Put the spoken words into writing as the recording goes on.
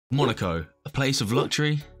Monaco, a place of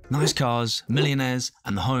luxury, nice cars, millionaires,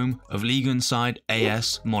 and the home of Ligue side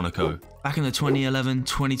AS Monaco. Back in the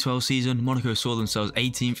 2011-2012 season, Monaco saw themselves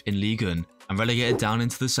 18th in Ligue and relegated down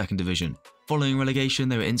into the second division. Following relegation,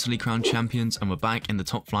 they were instantly crowned champions and were back in the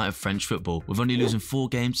top flight of French football, with only losing 4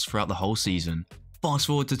 games throughout the whole season. Fast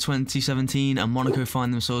forward to 2017 and Monaco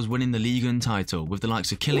find themselves winning the Ligue title, with the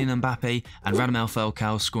likes of Kylian Mbappe and Radamel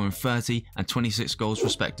Falcao scoring 30 and 26 goals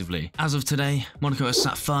respectively. As of today, Monaco has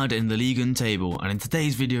sat third in the Ligue table, and in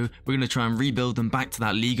today's video, we're going to try and rebuild them back to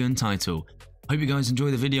that Ligue title. Hope you guys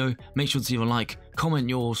enjoy the video. Make sure to leave a like, comment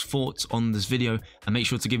your thoughts on this video, and make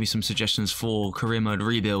sure to give me some suggestions for career mode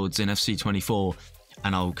rebuilds in FC24,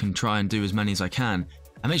 and I can try and do as many as I can.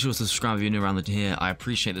 And make sure to subscribe if you're new around here. I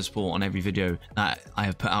appreciate the support on every video that I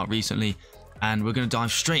have put out recently. And we're going to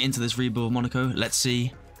dive straight into this rebuild of Monaco. Let's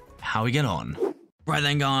see how we get on. Right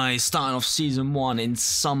then guys, starting off season 1 in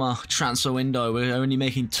summer transfer window. We're only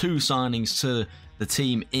making 2 signings to the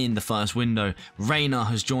team in the first window. Reina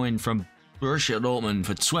has joined from Borussia Dortmund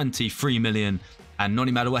for 23 million. And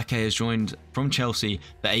Noni Madueke has joined from Chelsea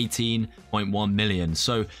for 18.1 million.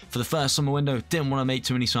 So for the first summer window, didn't want to make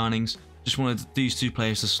too many signings. Just wanted these 2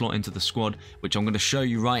 players to slot into the squad, which I'm going to show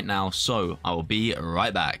you right now, so I will be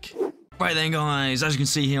right back. Right then guys, as you can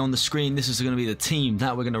see here on the screen, this is going to be the team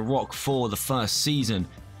that we're going to rock for the first season.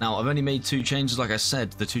 Now, I've only made 2 changes, like I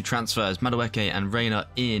said, the 2 transfers, Madueke and Reina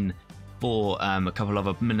in for a couple of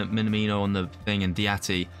Minamino on the thing and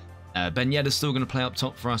Diatti. Ben Yedder's still going to play up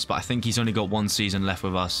top for us, but I think he's only got 1 season left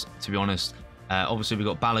with us, to be honest. Obviously, we've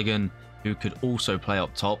got Balogun, who could also play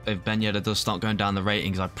up top. If Ben Yedder does start going down the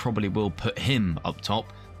ratings, I probably will put him up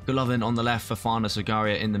top. Golovin on the left, Fofana,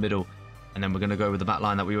 Sagaria in the middle, and then we're going to go with the back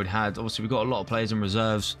line that we already had. Obviously, we've got a lot of players in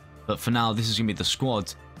reserves, but for now, this is going to be the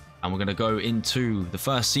squad, and we're going to go into the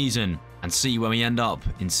first season and see where we end up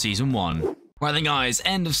in season 1. Right then guys,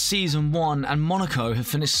 end of season 1, and Monaco have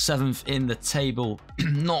finished 7th in the table.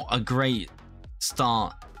 Not a great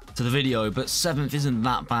start to the video, but 7th isn't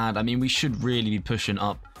that bad. I mean, we should really be pushing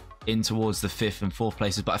up in towards the 5th and 4th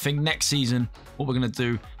places, but I think next season what we're going to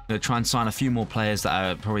do, we're going to try and sign a few more players that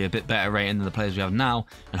are probably a bit better rating than the players we have now,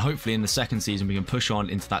 and hopefully in the second season we can push on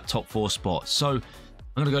into that top 4 spot. So I'm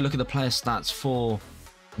going to go look at the player stats for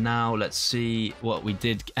now. Let's see what we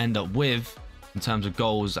did end up with in terms of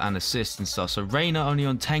goals and assists and stuff. So Reina only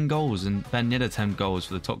on 10 goals and Ben Yedder 10 goals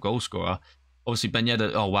for the top goal scorer. Obviously Ben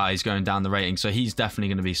Yedder, oh wow, he's going down the rating, so he's definitely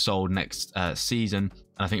going to be sold next season.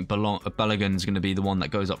 And I think Balogun is going to be the one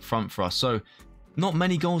that goes up front for us. So not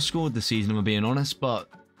many goals scored this season, if I'm being honest, but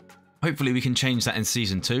hopefully we can change that in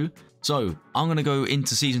season 2. So I'm going to go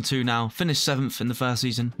into season 2 now, finish 7th in the first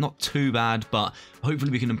season, not too bad, but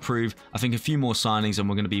hopefully we can improve. I think a few more signings and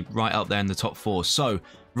we're going to be right up there in the top 4. So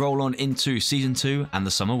roll on into season 2 and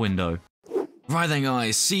the summer window. Right then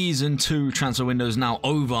guys, season 2 transfer window is now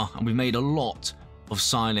over, and we've made a lot of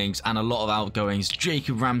signings and a lot of outgoings.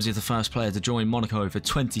 Jacob Ramsey is the first player to join Monaco for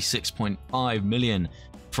 26.5 million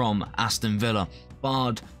from Aston Villa.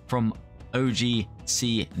 Bard from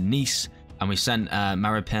OGC Nice, and we sent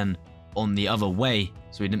Maripen on the other way,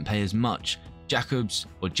 so we didn't pay as much. Jacobs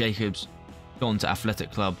gone to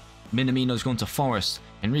Athletic Club. Minamino's gone to Forest.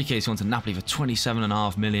 Enrique's gone to Napoli for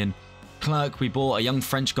 27.5 million. Clerc, we bought a young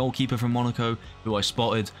French goalkeeper from Monaco who I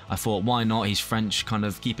spotted. I thought, why not? He's French, kind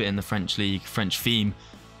of keep it in the French league, French theme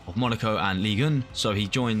of Monaco and Ligue 1. So he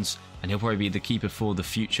joins, and he'll probably be the keeper for the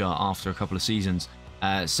future after a couple of seasons.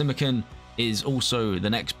 Simakan is also the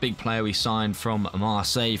next big player we signed from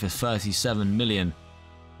Marseille for 37 million.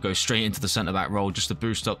 Go straight into the centre-back role just to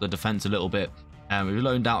boost up the defence a little bit. We've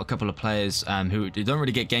loaned out a couple of players who don't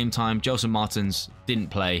really get game time. Gelson Martins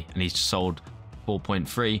didn't play, and he's sold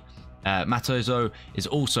 4.3. Matozo is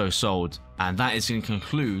also sold, and that is going to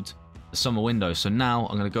conclude the summer window. So now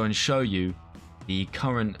I'm going to go and show you the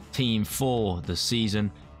current team for the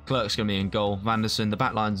season. Clerc's going to be in goal. Vanderson, the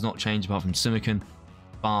back line's not changed apart from Simakan.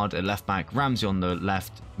 Bard at left back, Ramsey on the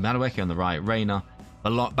left, Madueke on the right, Reina.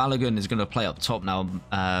 Balogun is going to play up top now.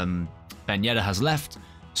 Ben Yedder has left.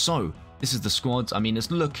 So this is the squad. I mean, it's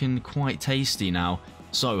looking quite tasty now.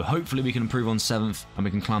 So hopefully we can improve on 7th and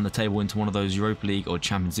we can climb the table into one of those Europa League or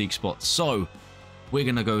Champions League spots. So we're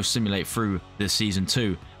going to go simulate through this season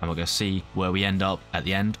 2, and we're going to see where we end up at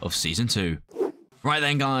the end of season 2. Right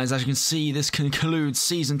then guys, as you can see, this concludes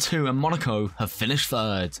season 2 and Monaco have finished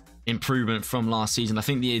 3rd. Improvement from last season. I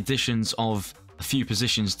think the additions of a few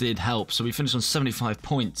positions did help. So we finished on 75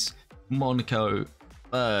 points. Monaco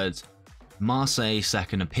 3rd. Marseille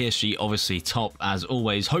 2nd, and PSG obviously top as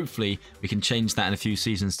always. Hopefully we can change that in a few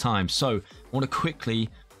seasons time. So I want to quickly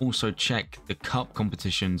also check the cup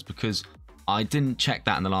competitions, because I didn't check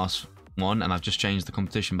that in the last one, and I've just changed the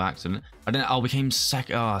competition by accident. Became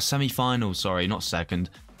second, semi-finals, sorry, not second.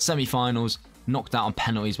 Semi-finals, knocked out on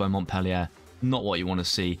penalties by Montpellier. Not what you want to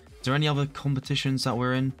see. Is there any other competitions that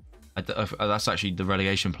we're in? That's actually the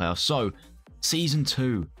relegation playoffs. So, Season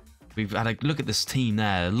 2. We've had a look at this team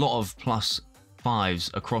there. A lot of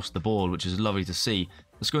 +5s across the board, which is lovely to see.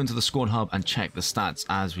 Let's go into the squad hub and check the stats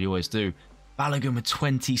as we always do. Balogun with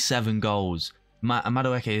 27 goals.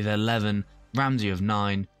 Madueke with 11. Ramsey with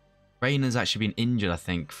 9. Reyna's actually been injured, I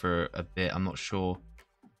think, for a bit. I'm not sure.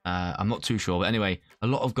 I'm not too sure. But anyway, a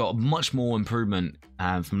lot of got much more improvement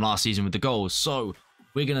from last season with the goals. So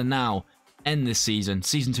we're going to now end this season.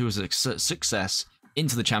 Season 2 is a success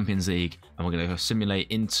into the Champions League. And we're going to go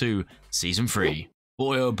simulate into Season 3.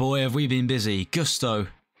 Boy, oh boy, have we been busy. Gusto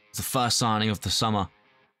is the first signing of the summer.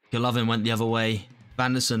 Golovin went the other way.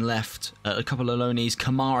 Vanderson left. A couple of loanies.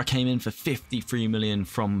 Kamara came in for 53 million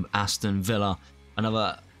from Aston Villa.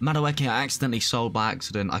 Another Madueke I accidentally sold by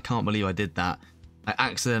accident. I can't believe I did that. I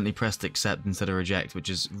accidentally pressed accept instead of reject, which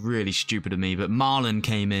is really stupid of me. But Marlon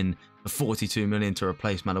came in for 42 million to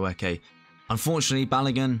replace Madueke. Unfortunately,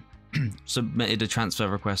 Balogun submitted a transfer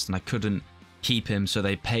request and I couldn't keep him, so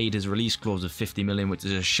they paid his release clause of 50 million, which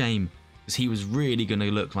is a shame because he was really going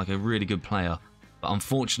to look like a really good player. But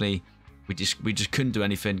unfortunately, we just couldn't do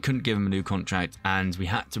anything, couldn't give him a new contract, and we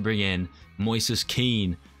had to bring in Moises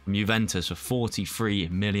Kean from Juventus for 43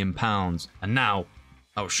 million pounds. And now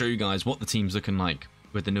I'll show you guys what the team's looking like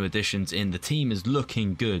with the new additions in. The team is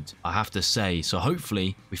looking good, I have to say. So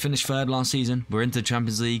hopefully we finished third last season. We're into the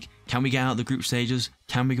Champions League. Can we get out of the group stages?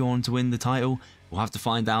 Can we go on to win the title? We'll have to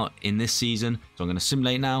find out in this season. So I'm going to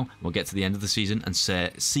simulate now. We'll get to the end of the season and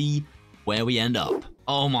see where we end up.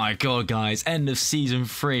 Oh my god, guys, end of Season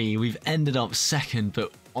 3. We've ended up second,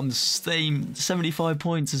 but on the same 75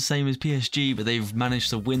 points, the same as PSG, but they've managed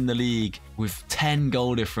to win the league with 10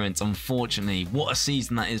 goal difference, unfortunately. What a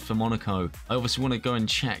season that is for Monaco. I obviously want to go and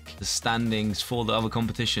check the standings for the other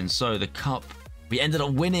competitions. So the cup, we ended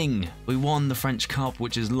up winning. We won the French Cup,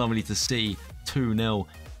 which is lovely to see, 2-0.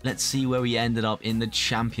 Let's see where we ended up in the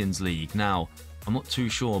Champions League. Now, I'm not too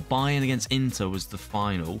sure. Bayern against Inter was the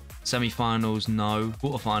final. Semi-finals, no.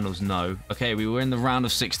 Quarterfinals, no. Okay, we were in the round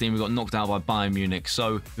of 16. We got knocked out by Bayern Munich.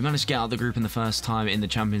 So we managed to get out of the group in the first time in the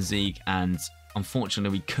Champions League. And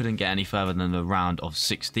unfortunately, we couldn't get any further than the round of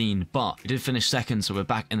 16. But we did finish second, so we're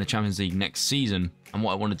back in the Champions League next season. And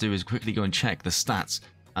what I want to do is quickly go and check the stats,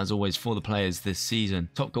 as always, for the players this season.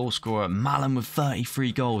 Top goal scorer, Malin with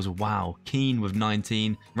 33 goals. Wow. Keane with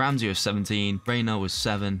 19. Ramsey with 17. Reyna with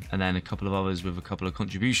 7. And then a couple of others with a couple of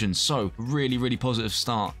contributions. So, really, really positive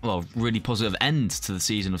start. Well, really positive end to the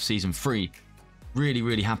season of Season 3. Really,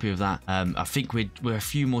 really happy with that. I think we're a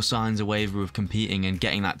few more signs away with competing and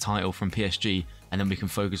getting that title from PSG. And then we can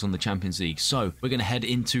focus on the Champions League. So, we're going to head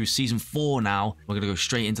into Season 4 now. We're going to go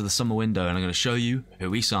straight into the summer window. And I'm going to show you who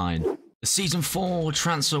we sign. The Season 4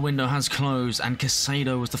 transfer window has closed, and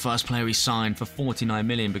Caicedo was the first player we signed for 49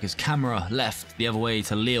 million because Camara left the other way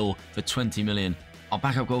to Lille for 20 million. Our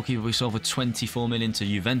backup goalkeeper we sold for 24 million to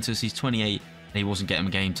Juventus. He's 28 and he wasn't getting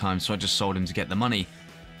game time, so I just sold him to get the money.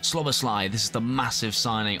 Sloboslai, this is the massive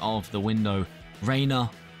signing of the window. Reyna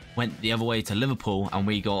went the other way to Liverpool and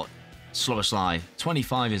we got Sloboslai,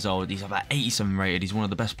 25 years old. He's about 87 rated. He's one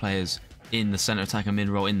of the best players in the centre attacker mid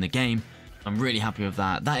role in the game. I'm really happy with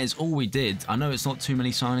that. That is all we did. I know it's not too many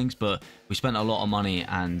signings, but we spent a lot of money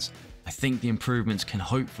and I think the improvements can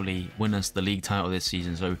hopefully win us the league title this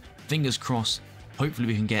season. So fingers crossed, hopefully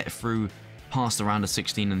we can get through past the round of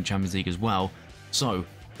 16 in the Champions League as well. So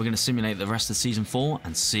we're going to simulate the rest of Season 4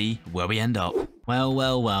 and see where we end up.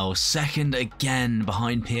 Well, second again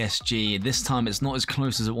behind PSG. This time it's not as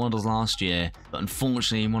close as it was last year, but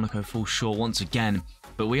unfortunately Monaco falls short once again.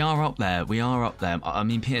 But we are up there. I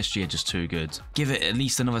mean, PSG are just too good. Give it at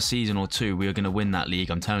least another season or two, we are going to win that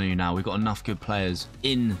league. I'm telling you now, we've got enough good players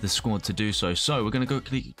in the squad to do so. So we're going to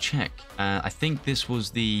go check. I think this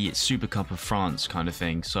was the Super Cup of France kind of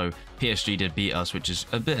thing. So PSG did beat us, which is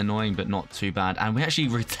a bit annoying, but not too bad. And we actually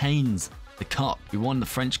retained the cup. We won the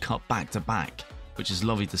French Cup back-to-back, which is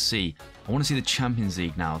lovely to see. I want to see the Champions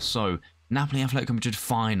League now. So Napoli Atletico Madrid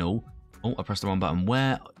final. Oh, I pressed the wrong button.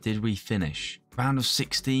 Where did we finish? Round of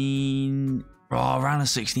 16. Oh, round of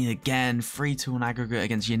 16 again. 3-2 on aggregate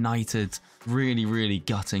against United. Really, really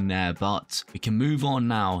gutting there. But we can move on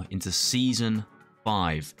now into Season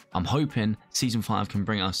 5. I'm hoping Season 5 can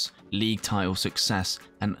bring us league title success.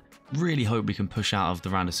 And really hope we can push out of the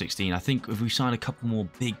round of 16. I think if we sign a couple more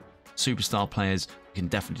big superstar players, we can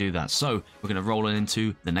definitely do that. So we're going to roll on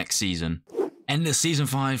into the next season. End of season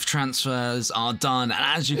 5 transfers are done, and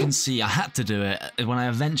as you can see, I had to do it. When I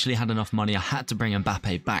eventually had enough money, I had to bring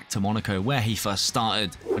Mbappe back to Monaco, where he first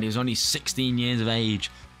started when he was only 16 years of age.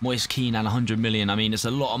 Moise Kean and 100 million. I mean, it's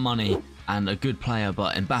a lot of money and a good player,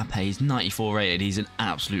 but Mbappe is 94 rated. He's an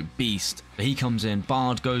absolute beast. But he comes in,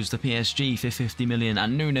 Bard goes to PSG for 50 million,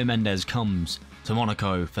 and Nuno Mendes comes to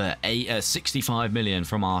Monaco for 65 million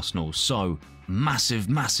from Arsenal. So massive,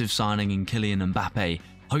 massive signing in Kylian Mbappe.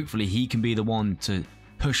 Hopefully he can be the one to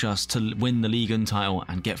push us to win the Ligue title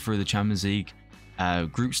and get through the Champions League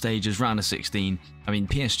group stages, round of 16. I mean,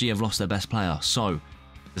 PSG have lost their best player, so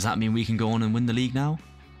does that mean we can go on and win the league now?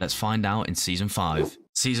 Let's find out in Season 5.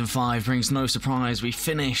 Season 5 brings no surprise. We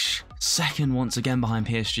finish second once again behind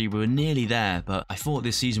PSG. We were nearly there, but I thought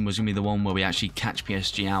this season was going to be the one where we actually catch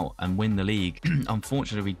PSG out and win the league.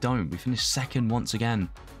 Unfortunately, we don't. We finished second once again.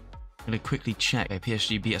 I'm going to quickly check.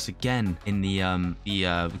 PSG beat us again in the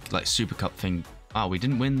like Super Cup thing. Oh, we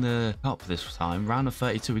didn't win the cup this time. Round of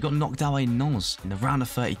 32. We got knocked out by Nons in the round of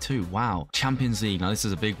 32. Wow. Champions League. Now, this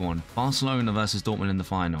is a big one. Barcelona versus Dortmund in the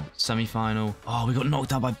final. Semi-final. Oh, we got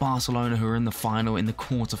knocked out by Barcelona, who are in the final, in the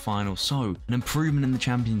quarter-final. So, an improvement in the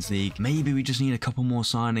Champions League. Maybe we just need a couple more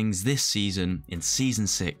signings this season, in Season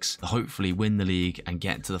 6, to hopefully win the league and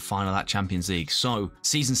get to the final of that Champions League. So,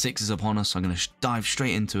 Season 6 is upon us. I'm going to dive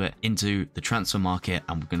straight into it, into the transfer market,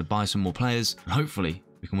 and we're going to buy some more players, and hopefully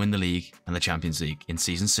we can win the league and the Champions League in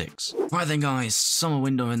Season 6. Right then, guys, summer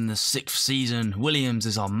window in the 6th season. Williams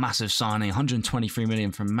is our massive signing, 123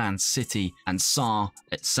 million from Man City, and Sarr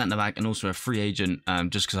at centre-back, and also a free agent,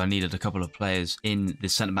 just because I needed a couple of players in the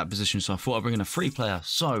centre-back position, so I thought I'd bring in a free player.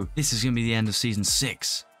 So this is going to be the end of Season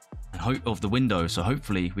 6 and hope of the window, so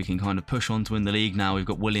hopefully we can kind of push on to win the league now. We've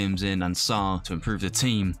got Williams in and Sarr to improve the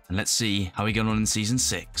team, and let's see how we get on in Season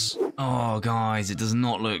 6. Oh, guys, it does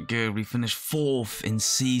not look good. We finished 4th in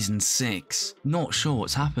Season 6. Not sure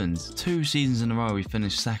what's happened. 2 seasons in a row we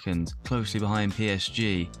finished 2nd, closely behind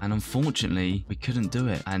PSG, and unfortunately we couldn't do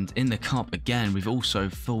it. And in the cup again, we've also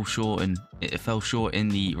fell short in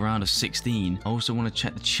the round of 16. I also want to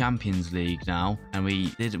check the Champions League now, and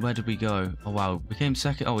where did we go? Oh wow, we came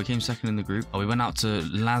second. Oh, we came second in the group. Oh, we went out to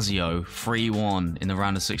Lazio 3-1 in the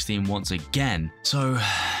round of 16 once again. So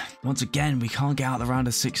once again, we can't get out the round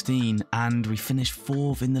of 16, and we finished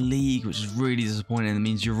 4th in the league, which is really disappointing. It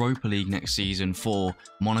means Europa League next season for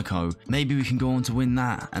Monaco. Maybe we can go on to win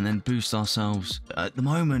that and then boost ourselves. At the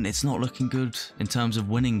moment, it's not looking good in terms of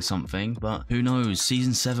winning something, but who knows?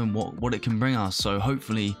 Season 7, what it can bring us. So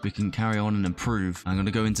hopefully we can carry on and improve. I'm going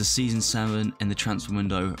to go into Season 7 in the transfer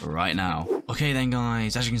window right now. Okay then,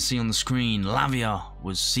 guys, as you can see on the screen, Lavia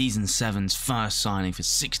was Season 7's first signing for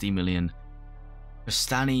 60 million.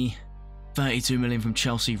 Rastani, 32 million from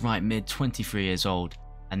Chelsea, right mid, 23 years old.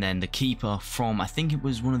 And then the keeper from, I think it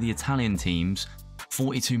was one of the Italian teams,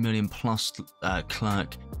 42 million plus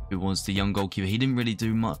Clerk, who was the young goalkeeper. He didn't really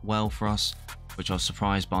do much well for us, which I was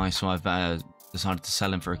surprised by, so I've decided to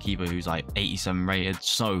sell him for a keeper who's like 87 rated.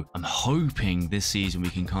 So I'm hoping this season we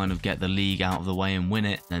can kind of get the league out of the way and win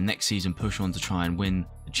it, and then next season push on to try and win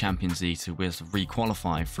the Champions League to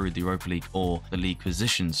re-qualify through the Europa League or the league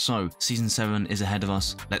positions. So Season 7 is ahead of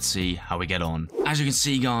us. Let's see how we get on. As you can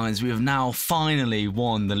see, guys, we have now finally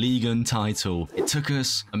won the Ligue title. It took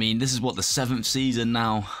us, I mean, this is what, the 7th season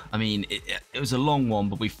now. I mean, it was a long one,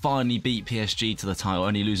 but we finally beat PSG to the title,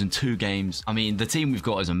 only losing 2 games. I mean, the team we've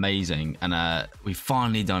got is amazing, and we've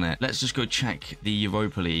finally done it. Let's just go check the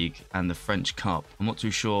Europa League and the French Cup. I'm not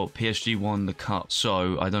too sure. PSG won the cup,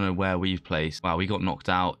 so I don't know where we've placed. Wow, we got knocked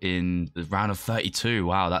out in the round of 32.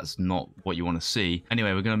 Wow, that's not what you want to see.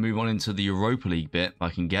 Anyway, we're going to move on into the Europa League bit, if I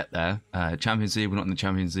can get there. Champions League, we're not in the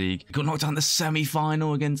Champions League. We got knocked out in the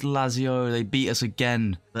semi-final against Lazio. They beat us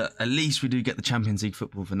again. But at least we do get the Champions League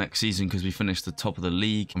football for next season, because we finished the top of the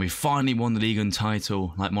league. And we finally won the Ligue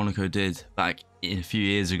title, like Monaco did back a few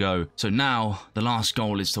years ago. So now, the last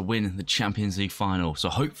goal is to win the Champions League final. So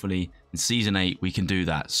hopefully, in Season 8, we can do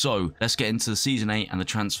that. So let's get into the Season 8 and the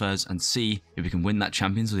transfers and see if we can win that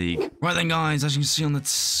Champions League. Right then, guys, as you can see on the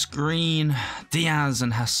screen, Diaz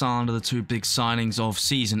and Hassan are the 2 big signings of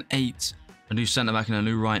Season 8. A new centre-back and a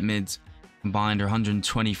new right mid. Combined are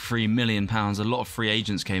 £123 million. A lot of free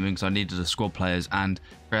agents came in because I needed the squad players. And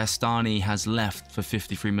Rastani has left for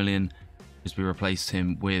 53 million because we replaced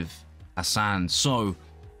him with Hassan. So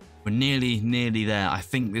we're nearly there. I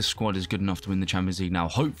think this squad is good enough to win the Champions League now.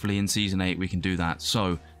 Hopefully in Season 8 we can do that.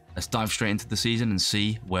 So let's dive straight into the season and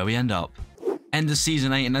see where we end up. End of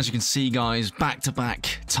Season 8, and as you can see, guys,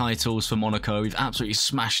 back-to-back titles for Monaco. We've absolutely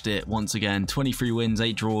smashed it once again. 23 wins,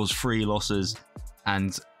 8 draws, 3 losses.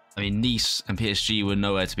 And I mean, Nice and PSG were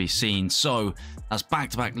nowhere to be seen. So that's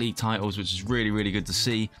back-to-back league titles, which is really, really good to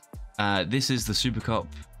see. This is the Super Cup.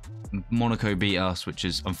 Monaco beat us, which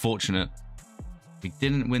is unfortunate. We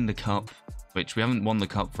didn't win the cup, which we haven't won the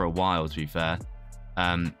cup for a while, to be fair,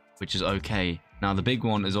 which is okay. Now, the big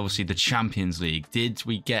one is obviously the Champions League. Did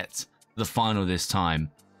we get the final this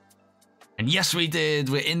time? And yes, we did.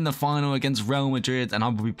 We're in the final against Real Madrid, and I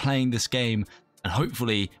will be playing this game. And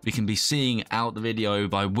hopefully, we can be seeing out the video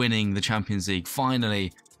by winning the Champions League.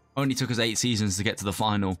 Finally, only took us 8 seasons to get to the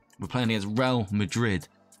final. We're playing against Real Madrid.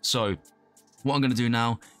 So, what I'm going to do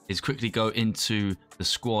now is quickly go into the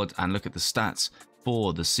squad and look at the stats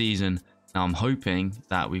for the season. Now, I'm hoping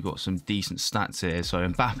that we've got some decent stats here. So,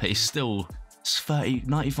 Mbappe is still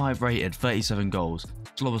 95 rated, 37 goals.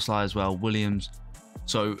 Sloboslai as well, Williams.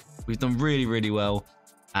 So, we've done really, really well.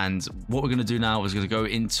 And what we're going to do now is going to go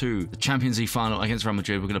into the Champions League final against Real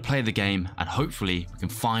Madrid. We're going to play the game and hopefully we can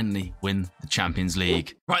finally win the Champions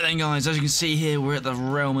League. Right then, guys, as you can see here, we're at the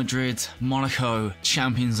Real Madrid Monaco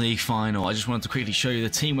Champions League final. I just wanted to quickly show you the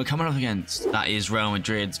team we're coming up against. That is Real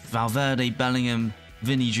Madrid. Valverde, Bellingham,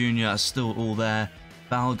 Vinny Jr. are still all there.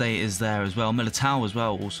 Balde is there as well. Militao as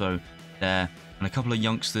well, also there. And a couple of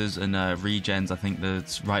youngsters and regens, I think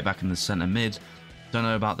that's right back in the centre mid. Don't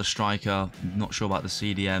know about the striker, not sure about the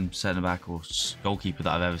CDM, centre back or goalkeeper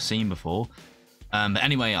that I've ever seen before. But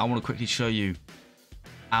anyway, I want to quickly show you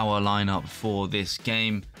our lineup for this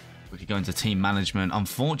game. Quickly go into team management.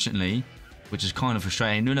 Unfortunately, which is kind of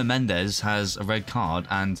frustrating, Nuno Mendes has a red card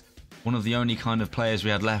and one of the only kind of players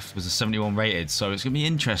we had left was a 71 rated. So it's going to be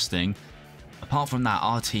interesting. Apart from that,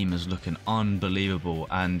 our team is looking unbelievable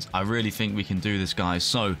and I really think we can do this, guys.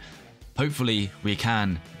 So hopefully we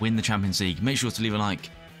can win the Champions League. Make sure to leave a like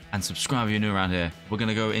and subscribe if you're new around here. We're going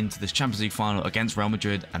to go into this Champions League final against Real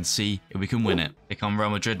Madrid and see if we can win it. Here come Real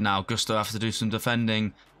Madrid now. Gusto has to do some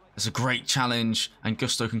defending. It's a great challenge and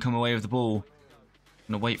Gusto can come away with the ball.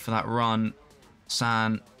 Going to wait for that run.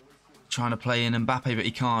 San trying to play in Mbappe, but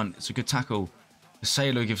he can't. It's a good tackle.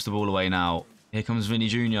 Casado gives the ball away now. Here comes Vinny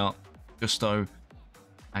Jr. Gusto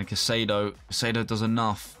and Casado. Casado does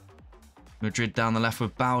enough. Madrid down the left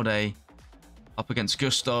with Balde. Up against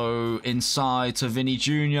Gusto. Inside to Vinny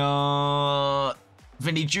Jr.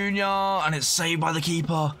 Vinny Jr. And it's saved by the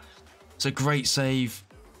keeper. It's a great save.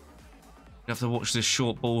 You have to watch this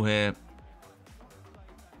short ball here.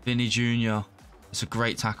 Vinny Jr. It's a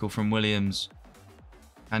great tackle from Williams.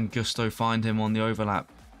 And Gusto find him on the overlap.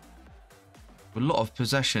 A lot of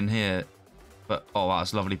possession here. But, oh, wow,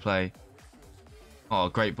 that's a lovely play. Oh,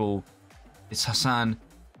 great ball. It's Hassan.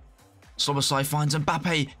 Sloboslai finds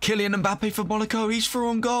Mbappe. Kylian Mbappe for Monaco. He's through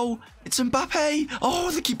on goal. It's Mbappe.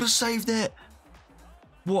 Oh, the keeper saved it.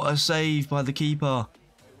 What a save by the keeper.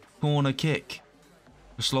 Corner kick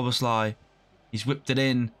for Sloboslai. He's whipped it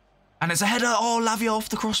in. And it's a header. Oh, Lavia off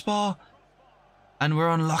the crossbar. And we're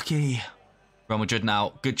unlucky. Real Madrid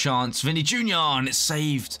now. Good chance. Vinny Jr. And it's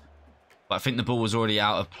saved. But I think the ball was already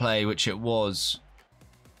out of play, which it was.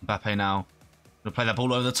 Mbappe now. Gonna play that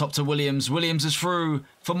ball over the top to Williams. Williams is through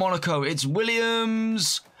for Monaco. It's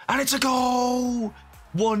Williams. And it's a goal.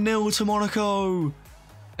 1-0 to Monaco.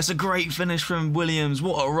 It's a great finish from Williams.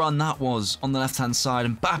 What a run that was on the left-hand side.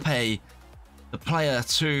 Mbappe, the player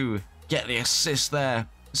to get the assist there.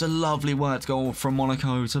 It's a lovely worked goal from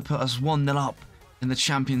Monaco to put us 1-0 up in the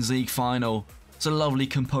Champions League final. It's a lovely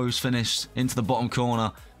composed finish into the bottom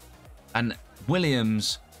corner. And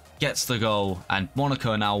Williams gets the goal, and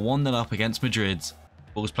Monaco are now 1-0 up against Madrid.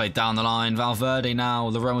 Ball's played down the line. Valverde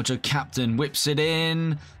now, the Real Madrid captain, whips it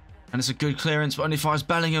in. And it's a good clearance, but only fires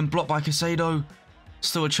Bellingham, blocked by Casado.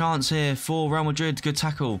 Still a chance here for Real Madrid. Good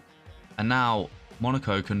tackle. And now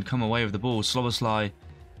Monaco can come away with the ball. Sloboslai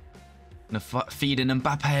gonna feed in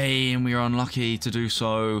Mbappe, and we are unlucky to do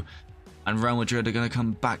so. And Real Madrid are going to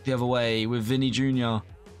come back the other way with Vinny Jr.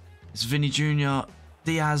 It's Vinny Jr.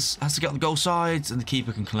 Diaz has to get on the goal side, and the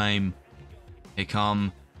keeper can claim. Here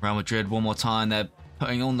come Real Madrid one more time. They're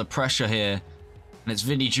putting on the pressure here. And it's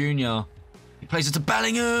Vinny Jr. He plays it to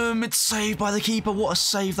Bellingham. It's saved by the keeper. What a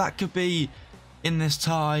save that could be in this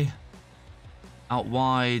tie. Out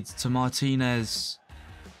wide to Martinez.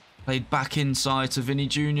 Played back inside to Vinny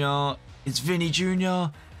Jr. It's Vinny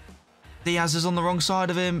Jr. Diaz is on the wrong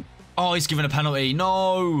side of him. Oh, he's given a penalty.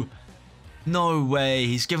 No. No way.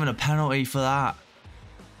 He's given a penalty for that.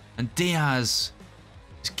 And Diaz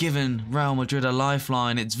has given Real Madrid a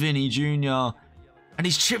lifeline. It's Vinny Jr. And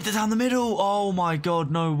he's chipped it down the middle. Oh my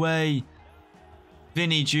God, no way.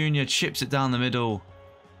 Vinny Jr. chips it down the middle.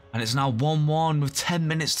 And it's now 1-1 with 10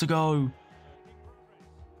 minutes to go.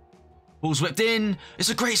 Ball's whipped in. It's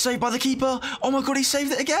a great save by the keeper. Oh my God, he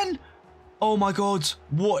saved it again. Oh my God.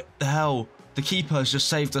 What the hell? The keeper has just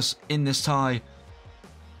saved us in this tie.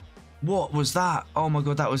 What was that? Oh my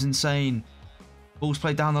God, that was insane. Ball's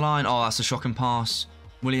played down the line. Oh, that's a shocking pass.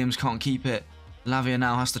 Williams can't keep it. Lavia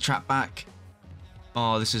now has to trap back.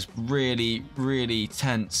 Oh, this is really, really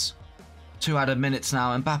tense. 2 added minutes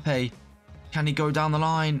now. Mbappe, can he go down the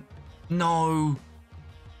line? No.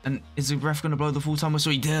 And is the ref going to blow the full-time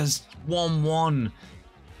whistle? He does. 1-1.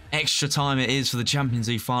 Extra time it is for the Champions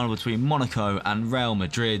League final between Monaco and Real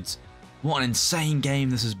Madrid. What an insane game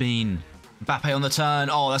this has been. Mbappe on the turn.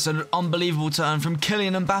 Oh, that's an unbelievable turn from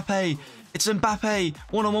Kylian Mbappe. It's Mbappe.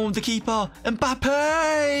 One-on-one with the keeper.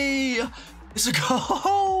 Mbappe! It's a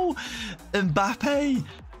goal! Mbappe!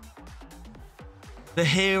 The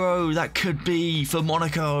hero that could be for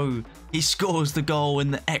Monaco. He scores the goal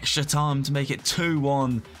in the extra time to make it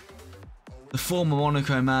 2-1. The former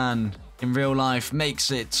Monaco man in real life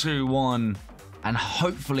makes it 2-1. And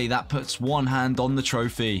hopefully that puts one hand on the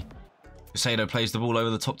trophy. Caicedo plays the ball over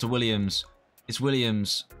the top to Williams. It's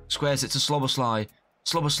Williams. Squares it to Szoboszlai.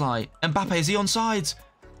 Szoboszlai. Mbappe, is he onside?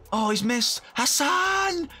 Oh, he's missed.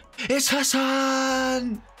 Hassan! It's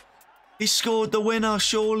Hassan! He scored the winner,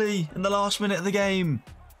 surely, in the last minute of the game.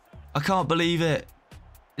 I can't believe it.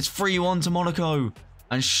 It's 3-1 to Monaco.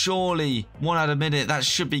 And surely, 1 added minute, that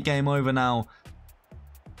should be game over now.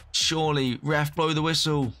 Surely, ref, blow the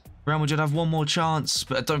whistle. Real Madrid have one more chance,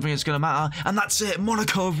 but I don't think it's going to matter. And that's it.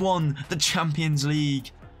 Monaco have won the Champions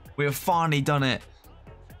League. We have finally done it.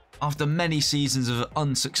 After many seasons of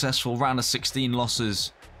unsuccessful round of 16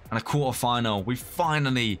 losses and a quarter-final, we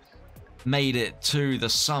finally made it to the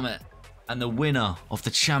summit. And the winner of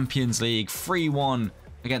the Champions League, 3-1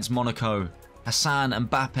 against Monaco. Hassan,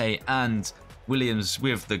 Mbappe and Williams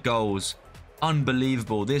with the goals.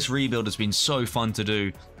 Unbelievable. This rebuild has been so fun to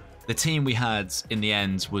do. The team we had in the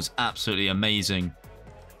end was absolutely amazing.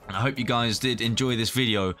 And I hope you guys did enjoy this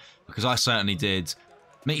video, because I certainly did.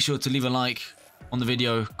 Make sure to leave a like on the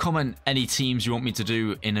video. Comment any teams you want me to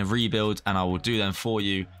do in a rebuild and I will do them for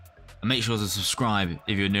you. And make sure to subscribe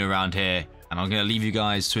if you're new around here. And I'm going to leave you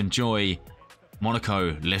guys to enjoy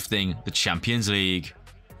Monaco lifting the Champions League.